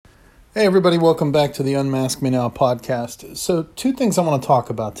Hey everybody, welcome back to the Unmask Me Now podcast. So two things I want to talk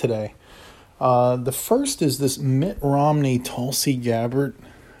about today. The first is this Mitt Romney-Tulsi Gabbard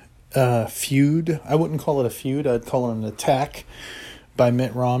feud. I wouldn't call it a feud, I'd call it an attack by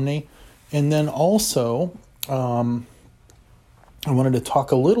Mitt Romney. And then also, I wanted to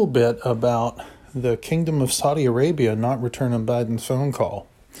talk a little bit about the Kingdom of Saudi Arabia not returning Biden's phone call.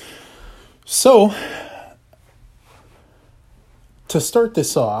 So, to start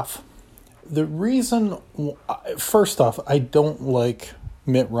this off, the reason, first off, I don't like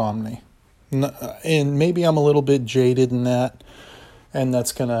Mitt Romney. And maybe I'm a little bit jaded in that, and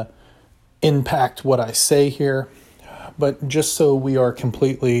that's going to impact what I say here. But just so we are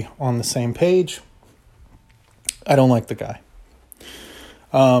completely on the same page, I don't like the guy.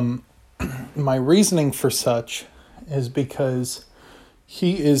 My reasoning for such is because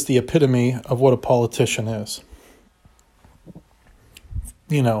he is the epitome of what a politician is.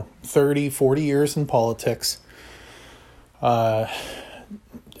 30, 40 years in politics, does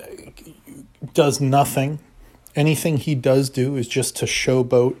nothing. Anything he does do is just to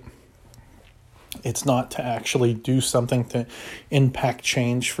showboat. It's not to actually do something to impact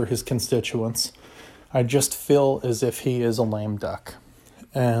change for his constituents. I just feel as if he is a lame duck,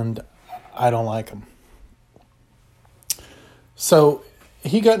 and I don't like him. So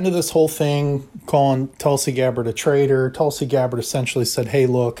he got into this whole thing calling Tulsi Gabbard a traitor. Tulsi Gabbard essentially said, hey,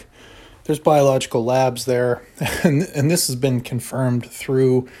 look, there's biological labs there. And this has been confirmed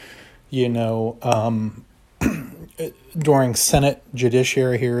through, during Senate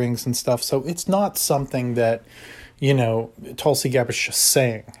judiciary hearings and stuff. So it's not something that, Tulsi Gabbard's just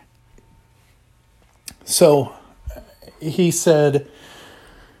saying. So he said,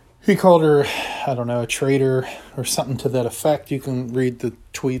 he called her, a traitor or something to that effect. You can read the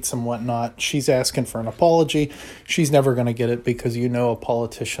tweets and whatnot. She's asking for an apology. She's never going to get it because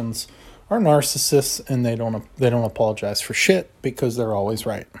politicians are narcissists and they don't apologize for shit because they're always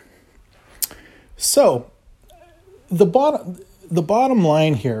right. So the bottom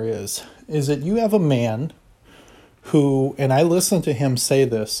line here is that you have a man who, and I listened to him say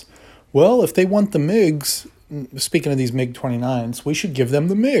this, well, if they want the MiGs, speaking of these MiG-29s, we should give them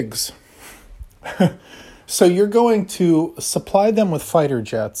the MiGs. So you're going to supply them with fighter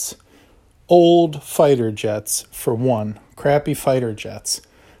jets, old fighter jets for one, crappy fighter jets,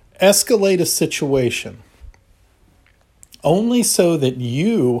 escalate a situation, only so that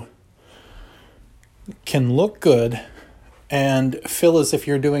you can look good and feel as if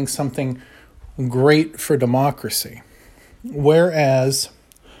you're doing something great for democracy. Whereas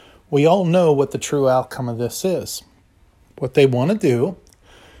we all know what the true outcome of this is. What they want to do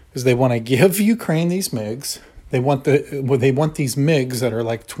is they want to give Ukraine these MiGs. They want these MiGs that are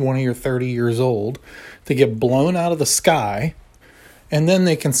like 20 or 30 years old to get blown out of the sky. And then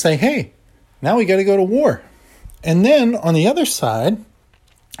they can say, hey, now we got to go to war. And then on the other side,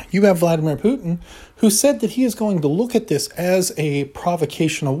 you have Vladimir Putin, who said that he is going to look at this as a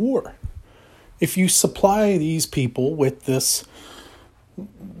provocation of war. If you supply these people with these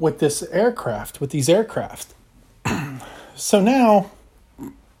aircraft. So now,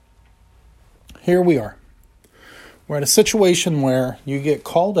 here we are. We're at a situation where you get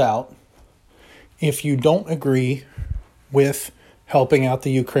called out if you don't agree with helping out the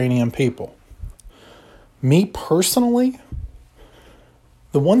Ukrainian people. Me personally,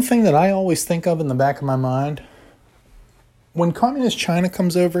 the one thing that I always think of in the back of my mind, when communist China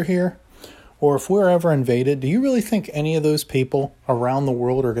comes over here, or if we're ever invaded, do you really think any of those people around the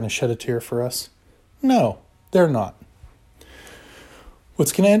world are going to shed a tear for us? No, they're not.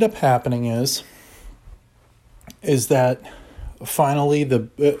 What's going to end up happening is that finally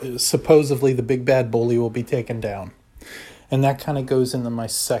supposedly the big bad bully will be taken down. And that kind of goes into my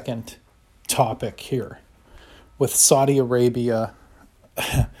second topic here, with Saudi Arabia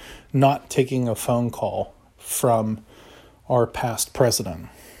not taking a phone call from our past president.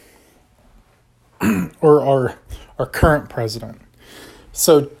 Or our current president.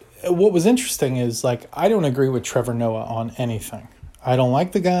 So what was interesting is, I don't agree with Trevor Noah on anything. I don't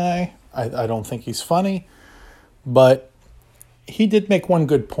like the guy. I don't think he's funny. But he did make one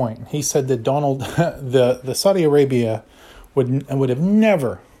good point. He said that the Saudi Arabia would have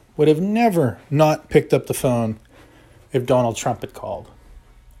never not picked up the phone if Donald Trump had called.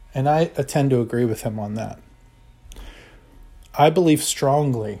 And I tend to agree with him on that. I believe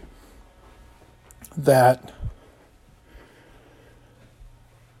strongly that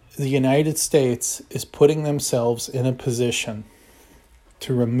the United States is putting themselves in a position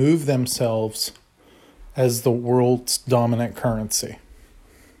to remove themselves as the world's dominant currency.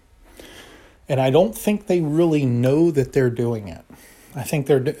 And I don't think they really know that they're doing it. I think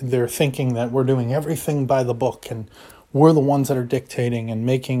they're thinking that we're doing everything by the book and we're the ones that are dictating and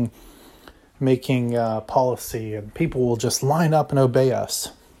making policy, and people will just line up and obey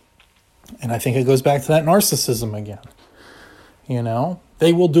us. And I think it goes back to that narcissism again.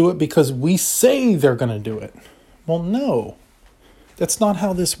 They will do it because we say they're going to do it. Well, no, that's not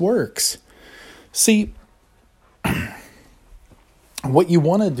how this works. See, what you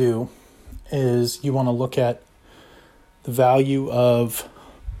want to do is you want to look at the value of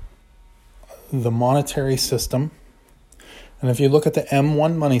the monetary system. And if you look at the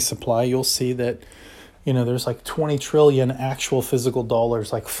M1 money supply, you'll see that, there's like 20 trillion actual physical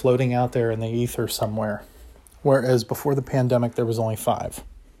dollars like floating out there in the ether somewhere. Whereas before the pandemic, there was only 5.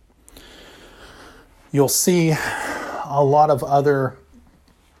 You'll see a lot of other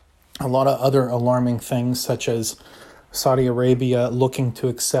alarming things, such as Saudi Arabia looking to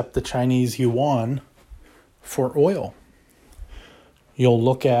accept the Chinese yuan for oil. You'll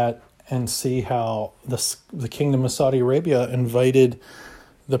look at and see how the Kingdom of Saudi Arabia invited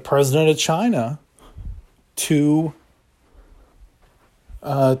the president of China to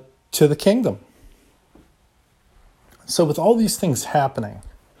the kingdom. So with all these things happening,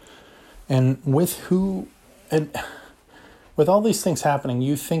 and with all these things happening,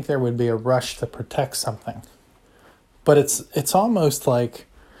 you think there would be a rush to protect something. But it's almost like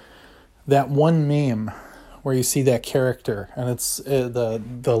that one meme where you see that character, and it's the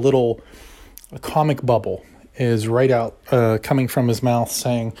little comic bubble is right out coming from his mouth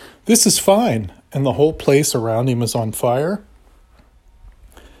saying, "This is fine," and the whole place around him is on fire.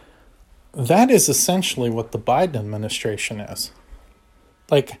 That is essentially what the Biden administration is.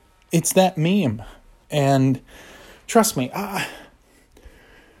 Like, it's that meme. And trust me,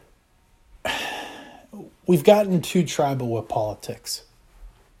 we've gotten too tribal with politics.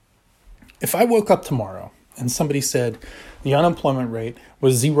 If I woke up tomorrow and somebody said the unemployment rate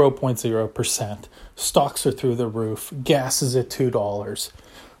was 0.0%, stocks are through the roof, gas is at $2,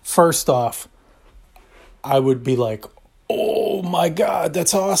 first off, I would be like, oh my God,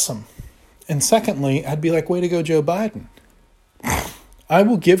 that's awesome. And secondly, I'd be like, way to go, Joe Biden. I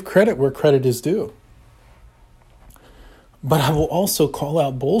will give credit where credit is due. But I will also call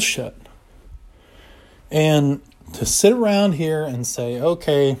out bullshit. And to sit around here and say,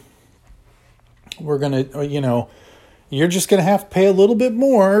 okay, we're going to, you're just going to have to pay a little bit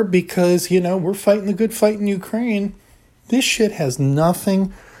more because, we're fighting the good fight in Ukraine. This shit has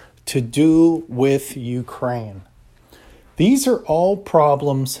nothing to do with Ukraine. These are all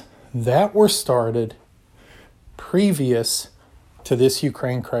problems that were started previous to this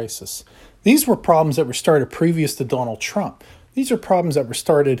Ukraine crisis. These were problems that were started previous to Donald Trump. These are problems that were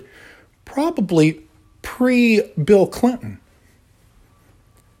started probably pre-Bill Clinton.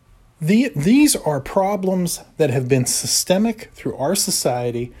 These are problems that have been systemic through our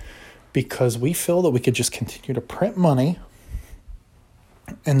society because we feel that we could just continue to print money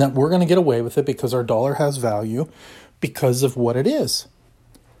and that we're going to get away with it because our dollar has value because of what it is.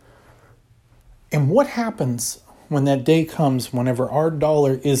 And what happens when that day comes whenever our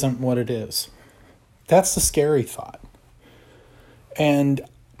dollar isn't what it is? That's the scary thought. And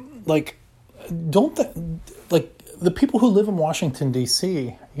the people who live in Washington,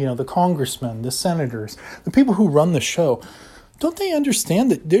 D.C., the congressmen, the senators, the people who run the show, don't they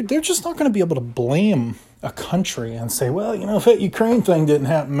understand that they're just not going to be able to blame a country and say, well, if that Ukraine thing didn't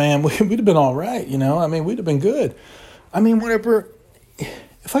happen, man, we'd have been all right, we'd have been good. whatever.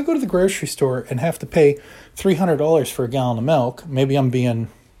 If I go to the grocery store and have to pay $300 for a gallon of milk, maybe I'm being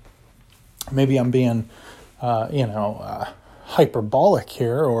hyperbolic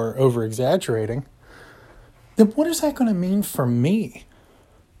here or over exaggerating. Then what is that going to mean for me?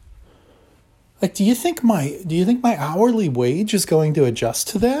 Do you think my hourly wage is going to adjust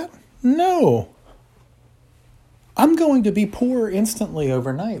to that? No. I'm going to be poor instantly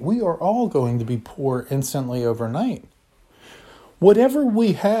overnight. We are all going to be poor instantly overnight. Whatever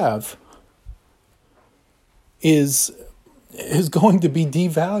we have is going to be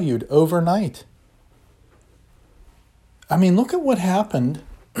devalued overnight. Look at what happened.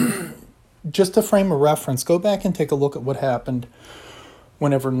 Just to frame a reference, go back and take a look at what happened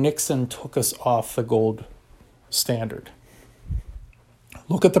whenever Nixon took us off the gold standard.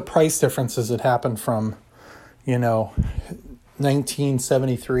 Look at the price differences that happened from,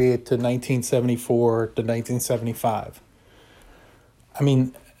 1973 to 1974 to 1975.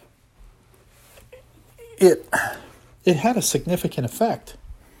 It had a significant effect.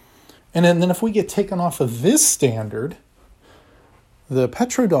 And then if we get taken off of this standard, the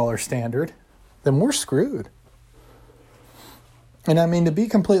petrodollar standard, then we're screwed. And to be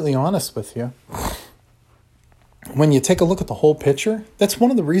completely honest with you, when you take a look at the whole picture, that's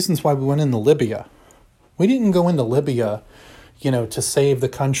one of the reasons why we went into Libya. We didn't go into Libya, to save the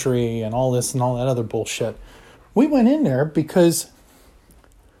country and all this and all that other bullshit. We went in there because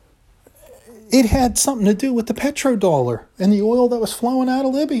it had something to do with the petrodollar and the oil that was flowing out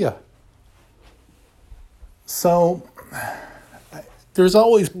of Libya. So there's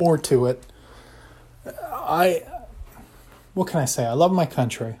always more to it. What can I say? I love my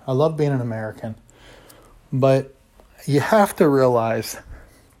country. I love being an American. But you have to realize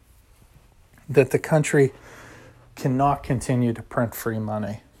that the country cannot continue to print free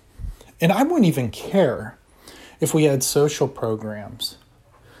money. And I wouldn't even care if we had social programs.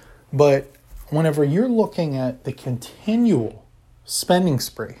 But whenever you're looking at the continual spending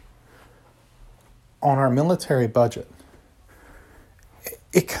spree on our military budget,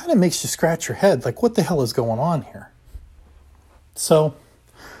 it kind of makes you scratch your head. Like, what the hell is going on here? So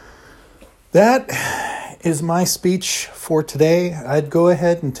that is my speech for today. I'd go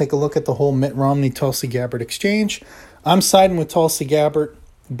ahead and take a look at the whole Mitt Romney-Tulsi Gabbard exchange. I'm siding with Tulsi Gabbard.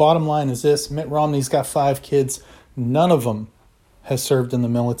 Bottom line is this: Mitt Romney's got 5 kids. None of them has served in the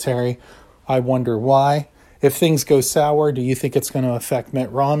military. I wonder why. If things go sour, do you think it's going to affect Mitt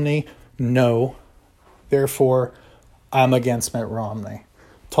Romney? No. Therefore, I'm against Mitt Romney.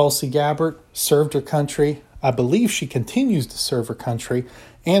 Tulsi Gabbard served her country. I believe she continues to serve her country,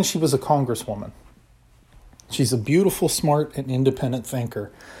 and she was a congresswoman. She's a beautiful, smart, and independent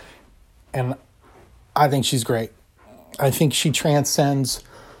thinker, and I think she's great. I think she transcends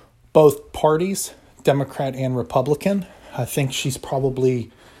both parties, Democrat and Republican. I think she's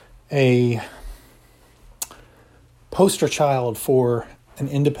probably a poster child for an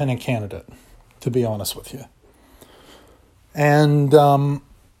independent candidate, to be honest with you. And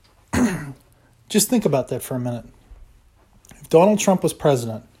just think about that for a minute. If Donald Trump was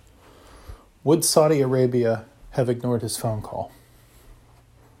president, would Saudi Arabia have ignored his phone call?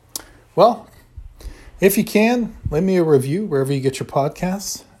 Well, if you can, leave me a review wherever you get your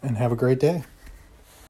podcasts, and have a great day.